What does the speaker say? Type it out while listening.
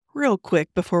Real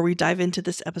quick before we dive into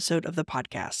this episode of the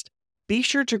podcast, be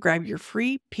sure to grab your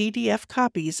free PDF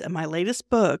copies of my latest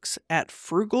books at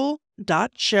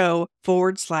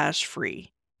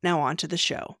frugal.show/free. Now on to the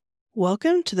show.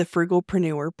 Welcome to the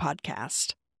Frugalpreneur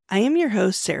podcast. I am your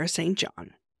host, Sarah St.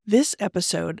 John. This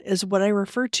episode is what I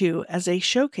refer to as a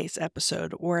showcase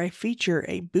episode where I feature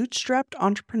a bootstrapped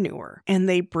entrepreneur and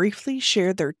they briefly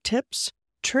share their tips,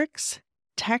 tricks,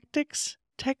 tactics,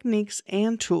 techniques,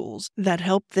 and tools that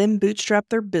help them bootstrap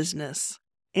their business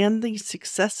and the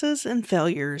successes and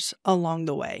failures along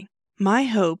the way. My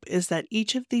hope is that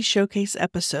each of these showcase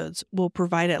episodes will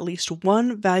provide at least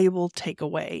one valuable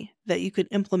takeaway that you could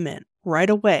implement right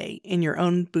away in your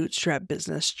own bootstrap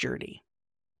business journey.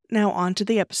 Now on to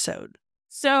the episode.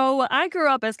 So I grew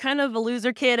up as kind of a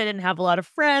loser kid. I didn't have a lot of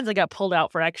friends. I got pulled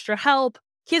out for extra help.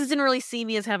 Kids didn't really see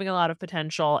me as having a lot of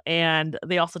potential, and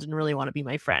they also didn't really want to be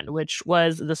my friend, which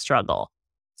was the struggle.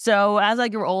 So as I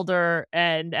grew older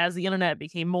and as the internet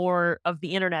became more of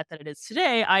the internet than it is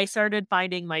today, I started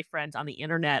finding my friends on the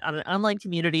internet, on an online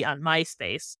community on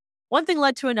MySpace. One thing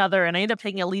led to another, and I ended up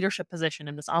taking a leadership position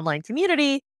in this online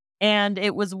community. And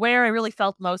it was where I really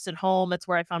felt most at home. It's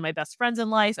where I found my best friends in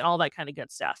life and all that kind of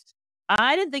good stuff.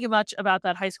 I didn't think much about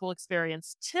that high school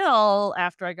experience till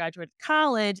after I graduated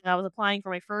college and I was applying for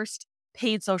my first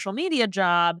paid social media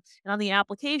job. And on the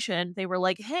application, they were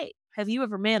like, "Hey, have you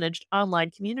ever managed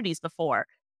online communities before?"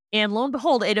 And lo and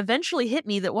behold, it eventually hit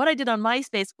me that what I did on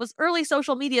MySpace was early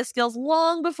social media skills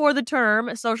long before the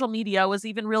term social media was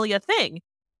even really a thing.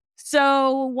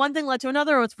 So one thing led to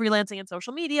another. I was freelancing in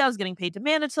social media. I was getting paid to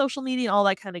manage social media and all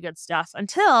that kind of good stuff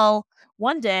until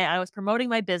one day I was promoting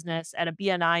my business at a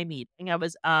BNI meeting. I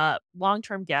was a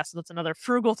long-term guest. So that's another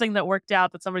frugal thing that worked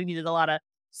out, that somebody needed a lot of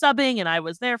subbing and I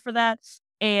was there for that.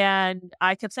 And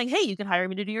I kept saying, "Hey, you can hire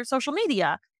me to do your social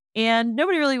media." And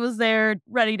nobody really was there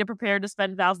ready to prepare to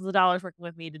spend thousands of dollars working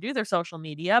with me to do their social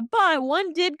media. But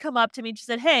one did come up to me and she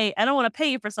said, "Hey, I don't want to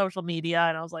pay you for social media."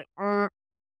 And I was like,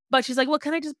 But she's like, "Well,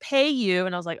 can I just pay you?"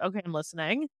 And I was like, "Okay, I'm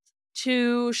listening."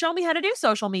 To show me how to do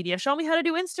social media, show me how to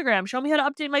do Instagram, show me how to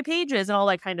update my pages and all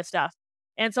that kind of stuff.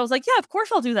 And so I was like, "Yeah, of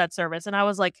course I'll do that service." And I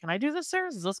was like, "Can I do this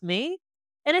service? Is this me?"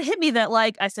 And it hit me that,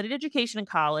 like, I studied education in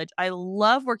college. I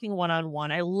love working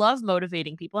one-on-one. I love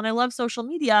motivating people and I love social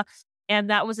media. And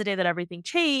that was the day that everything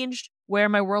changed, where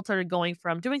my world started going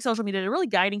from doing social media to really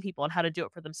guiding people on how to do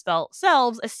it for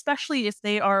themselves, especially if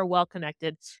they are a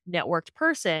well-connected, networked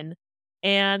person.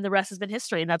 And the rest has been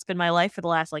history. And that's been my life for the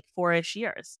last like 4-ish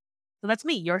years. So that's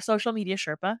me,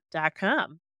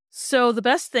 yoursocialmediasherpa.com. So the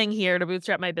best thing here to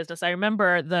bootstrap my business, I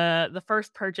remember the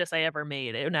first purchase I ever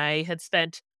made, and I had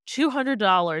spent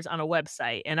 $200 on a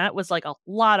website. And that was like a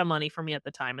lot of money for me at the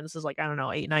time. And this is like, I don't know,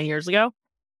 8-9 years ago.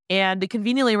 And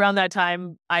conveniently around that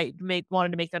time,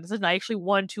 wanted to make that decision. I actually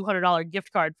won $200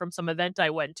 gift card from some event I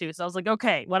went to. So I was like,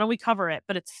 "Okay, why don't we cover it?"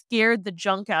 But it scared the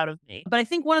junk out of me. But I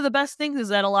think one of the best things is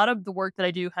that a lot of the work that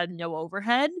I do had no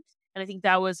overhead. And I think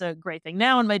that was a great thing.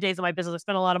 Now in my days of my business, I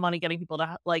spend a lot of money getting people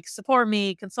to like support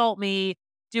me, consult me,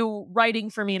 do writing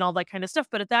for me and all that kind of stuff.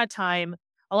 But at that time,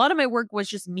 a lot of my work was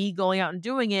just me going out and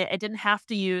doing it. I didn't have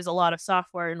to use a lot of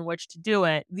software in which to do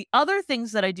it. The other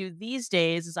things that I do these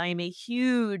days is I am a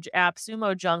huge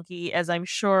AppSumo junkie, as I'm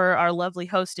sure our lovely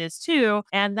host is too.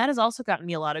 And that has also gotten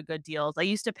me a lot of good deals. I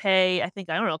used to pay, I think,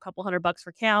 I don't know, a couple $100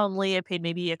 for Calendly. I paid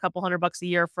maybe a couple $100 a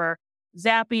year for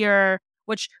Zapier,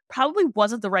 which probably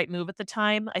wasn't the right move at the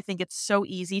time. I think it's so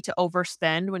easy to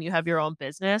overspend when you have your own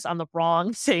business on the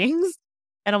wrong things.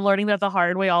 And I'm learning that the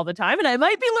hard way all the time. And I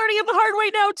might be learning it the hard way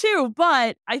now too.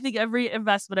 But I think every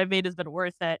investment I've made has been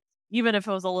worth it, even if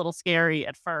it was a little scary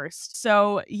at first.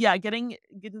 So yeah, getting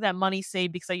that money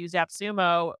saved because I used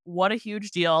AppSumo, what a huge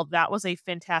deal. That was a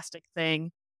fantastic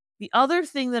thing. The other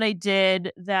thing that I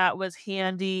did that was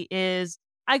handy is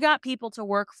I got people to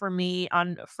work for me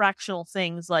on fractional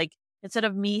things. Like instead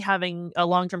of me having a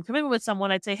long-term commitment with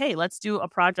someone, I'd say, "Hey, let's do a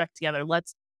project together.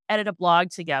 Let's edit a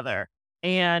blog together."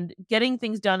 And getting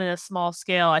things done in a small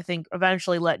scale, I think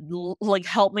eventually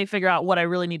help me figure out what I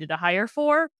really needed to hire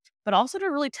for, but also to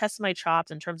really test my chops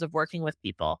in terms of working with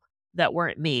people that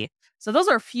weren't me. So those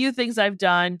are a few things I've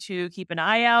done to keep an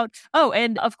eye out. Oh,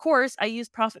 and of course, I use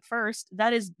Profit First.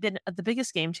 That has been the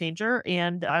biggest game changer.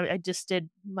 And I just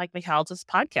did Mike McAllister's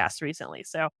podcast recently.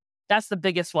 So that's the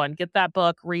biggest one. Get that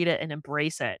book, read it, and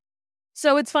embrace it.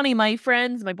 So it's funny, my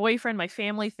friends, my boyfriend, my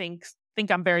family think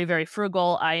I'm very, very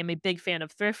frugal. I am a big fan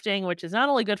of thrifting, which is not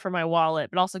only good for my wallet,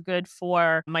 but also good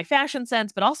for my fashion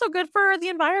sense, but also good for the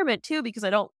environment too, because I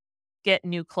don't get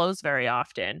new clothes very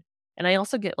often. And I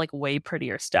also get like way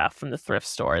prettier stuff from the thrift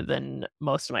store than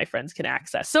most of my friends can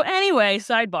access. So anyway,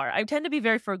 sidebar, I tend to be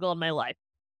very frugal in my life.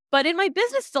 But in my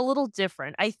business, it's a little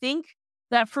different. I think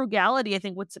that frugality, I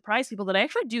think, would surprise people that I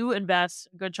actually do invest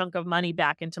a good chunk of money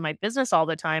back into my business all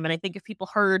the time. And I think if people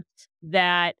heard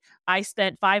that I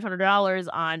spent $500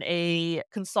 on a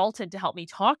consultant to help me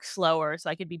talk slower so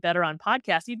I could be better on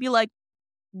podcasts, you'd be like,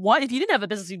 what? If you didn't have a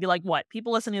business, you'd be like, what?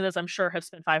 People listening to this, I'm sure, have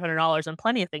spent $500 on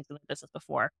plenty of things in the business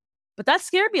before. But that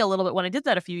scared me a little bit when I did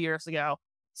that a few years ago.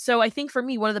 So I think for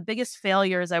me, one of the biggest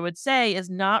failures I would say is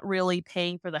not really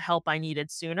paying for the help I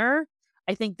needed sooner.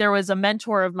 I think there was a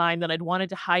mentor of mine that I'd wanted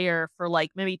to hire for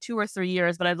like maybe 2 or 3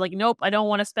 years, but I was like, nope, I don't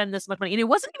want to spend this much money. And it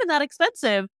wasn't even that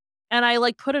expensive. And I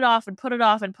like put it off and put it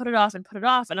off and put it off and put it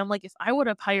off. And I'm like, if I would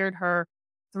have hired her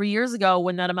 3 years ago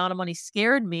when that amount of money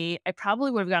scared me, I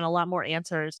probably would have gotten a lot more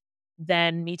answers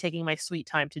than me taking my sweet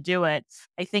time to do it.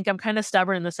 I think I'm kind of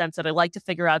stubborn in the sense that I like to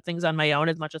figure out things on my own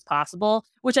as much as possible,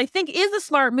 which I think is a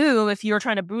smart move if you're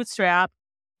trying to bootstrap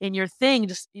in your thing.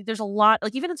 Just there's a lot,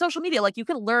 like even in social media, like you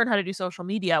can learn how to do social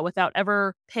media without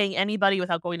ever paying anybody,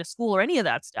 without going to school or any of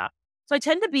that stuff. So I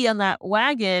tend to be on that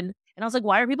wagon. And I was like,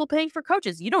 why are people paying for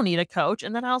coaches? You don't need a coach.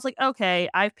 And then I was like, okay,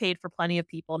 I've paid for plenty of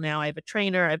people now. I have a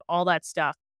trainer, I have all that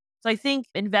stuff. So I think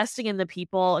investing in the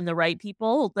people and the right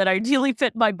people that ideally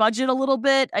fit my budget a little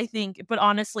bit, I think, but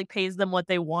honestly pays them what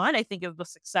they want. I think of the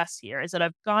success here is that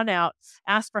I've gone out,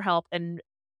 asked for help, and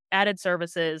added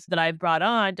services that I've brought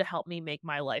on to help me make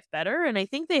my life better. And I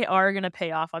think they are going to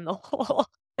pay off on the whole.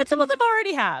 And some of them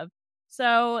already have.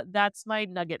 So that's my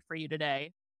nugget for you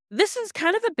today. This is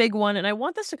kind of a big one, and I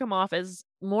want this to come off as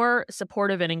more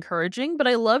supportive and encouraging, but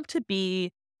I love to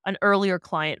be an earlier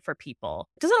client for people.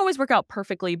 It doesn't always work out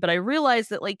perfectly, but I realized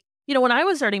that, like, when I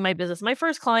was starting my business, my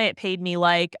first client paid me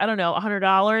like, I don't know,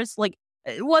 $100. Like,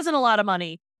 it wasn't a lot of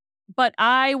money, but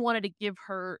I wanted to give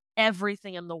her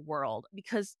everything in the world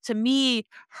because to me,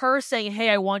 her saying, hey,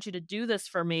 I want you to do this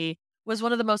for me was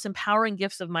one of the most empowering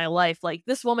gifts of my life. Like,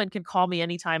 this woman can call me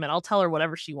anytime and I'll tell her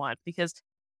whatever she wants because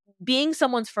being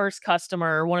someone's first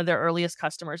customer, one of their earliest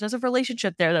customers, there's a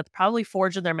relationship there that's probably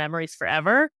forged in their memories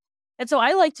forever. And so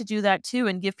I like to do that too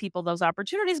and give people those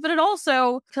opportunities, but it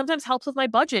also sometimes helps with my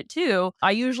budget too. I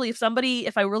usually,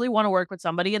 if I really want to work with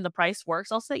somebody and the price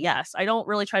works, I'll say yes. I don't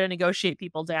really try to negotiate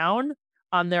people down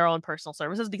on their own personal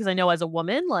services because I know as a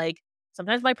woman, like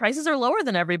sometimes my prices are lower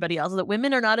than everybody else, that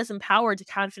women are not as empowered to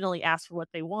confidently ask for what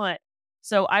they want.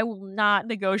 So I will not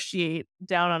negotiate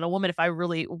down on a woman if I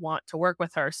really want to work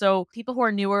with her. So people who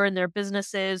are newer in their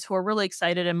businesses, who are really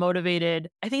excited and motivated,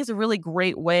 I think it's a really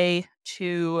great way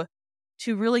to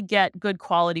really get good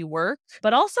quality work,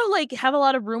 but also like have a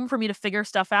lot of room for me to figure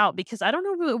stuff out because I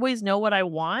don't always know what I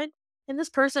want. And this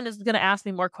person is going to ask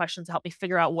me more questions to help me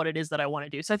figure out what it is that I want to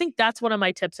do. So I think that's one of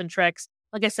my tips and tricks.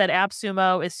 Like I said,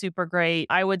 AppSumo is super great.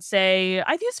 I would say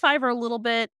I've used Fiverr a little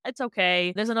bit. It's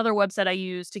okay. There's another website I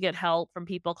use to get help from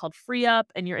people called FreeUp,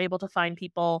 and you're able to find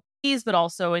people, but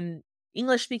also in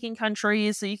English speaking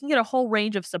countries. So you can get a whole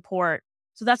range of support.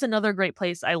 So that's another great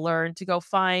place I learned to go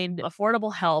find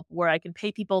affordable help where I can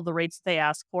pay people the rates they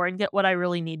ask for and get what I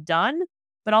really need done,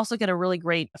 but also get a really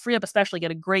great, FreeUp especially, get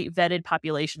a great vetted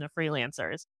population of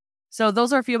freelancers. So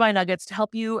those are a few of my nuggets to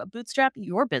help you bootstrap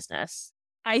your business.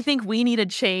 I think we need to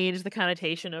change the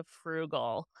connotation of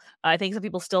frugal. I think some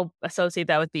people still associate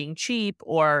that with being cheap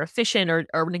or efficient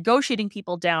or negotiating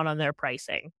people down on their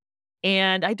pricing.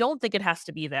 And I don't think it has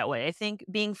to be that way. I think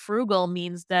being frugal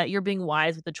means that you're being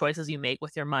wise with the choices you make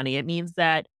with your money. It means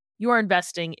that you are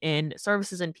investing in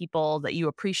services and people that you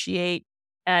appreciate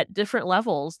at different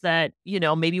levels that,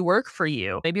 maybe work for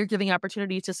you. Maybe you're giving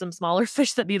opportunity to some smaller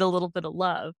fish that need a little bit of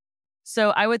love. So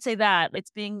I would say that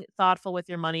it's being thoughtful with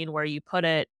your money and where you put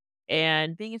it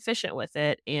and being efficient with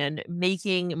it and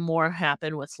making more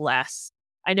happen with less.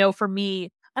 I know for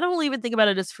me, I don't really even think about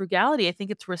it as frugality. I think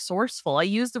it's resourceful. I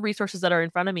use the resources that are in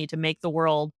front of me to make the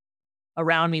world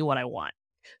around me what I want.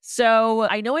 So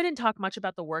I know I didn't talk much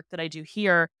about the work that I do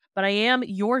here, but I am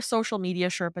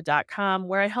yoursocialmediasherpa.com,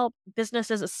 where I help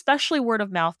businesses, especially word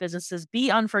of mouth businesses, be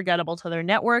unforgettable to their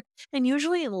network. And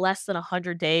usually in less than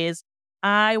 100 days,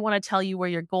 I want to tell you where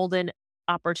your golden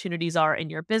opportunities are in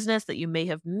your business that you may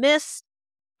have missed.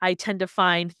 I tend to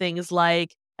find things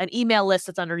like an email list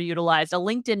that's underutilized, a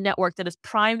LinkedIn network that is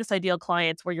primed with ideal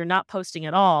clients where you're not posting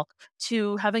at all,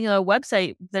 to having a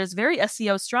website that is very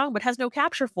SEO strong but has no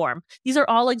capture form. These are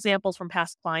all examples from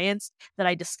past clients that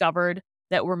I discovered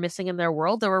that were missing in their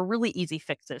world. There were really easy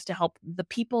fixes to help the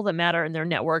people that matter in their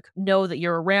network know that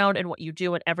you're around and what you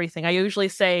do and everything. I usually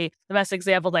say the best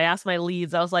example, I ask my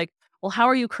leads, I was like, well, how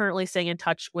are you currently staying in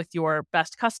touch with your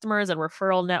best customers and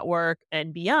referral network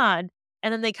and beyond?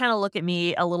 And then they kind of look at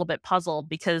me a little bit puzzled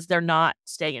because they're not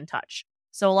staying in touch.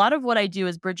 So a lot of what I do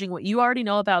is bridging what you already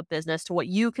know about business to what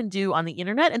you can do on the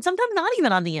internet, and sometimes not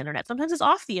even on the internet. Sometimes it's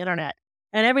off the internet.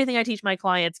 And everything I teach my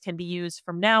clients can be used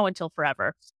from now until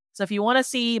forever. So if you want to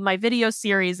see my video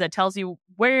series that tells you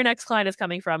where your next client is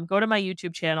coming from, go to my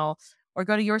YouTube channel or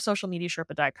go to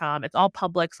yoursocialmediasherpa.com. It's all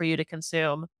public for you to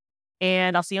consume.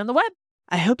 And I'll see you on the web.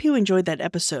 I hope you enjoyed that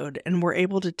episode and were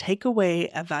able to take away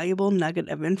a valuable nugget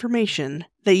of information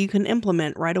that you can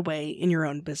implement right away in your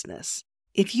own business.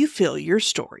 If you feel your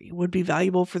story would be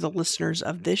valuable for the listeners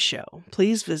of this show,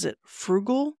 please visit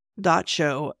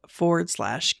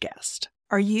frugal.show/guest.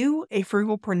 Are you a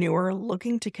frugalpreneur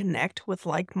looking to connect with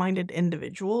like-minded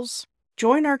individuals?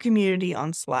 Join our community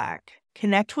on Slack,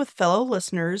 connect with fellow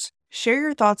listeners, share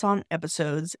your thoughts on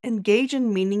episodes, engage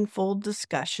in meaningful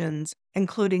discussions,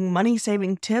 including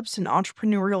money-saving tips and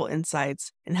entrepreneurial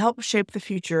insights, and help shape the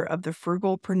future of the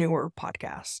Frugalpreneur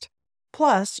podcast.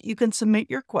 Plus, you can submit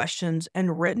your questions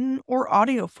in written or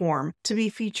audio form to be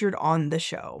featured on the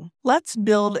show. Let's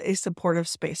build a supportive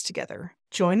space together.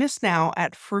 Join us now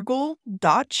at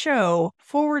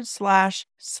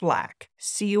frugal.show/Slack.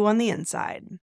 See you on the inside.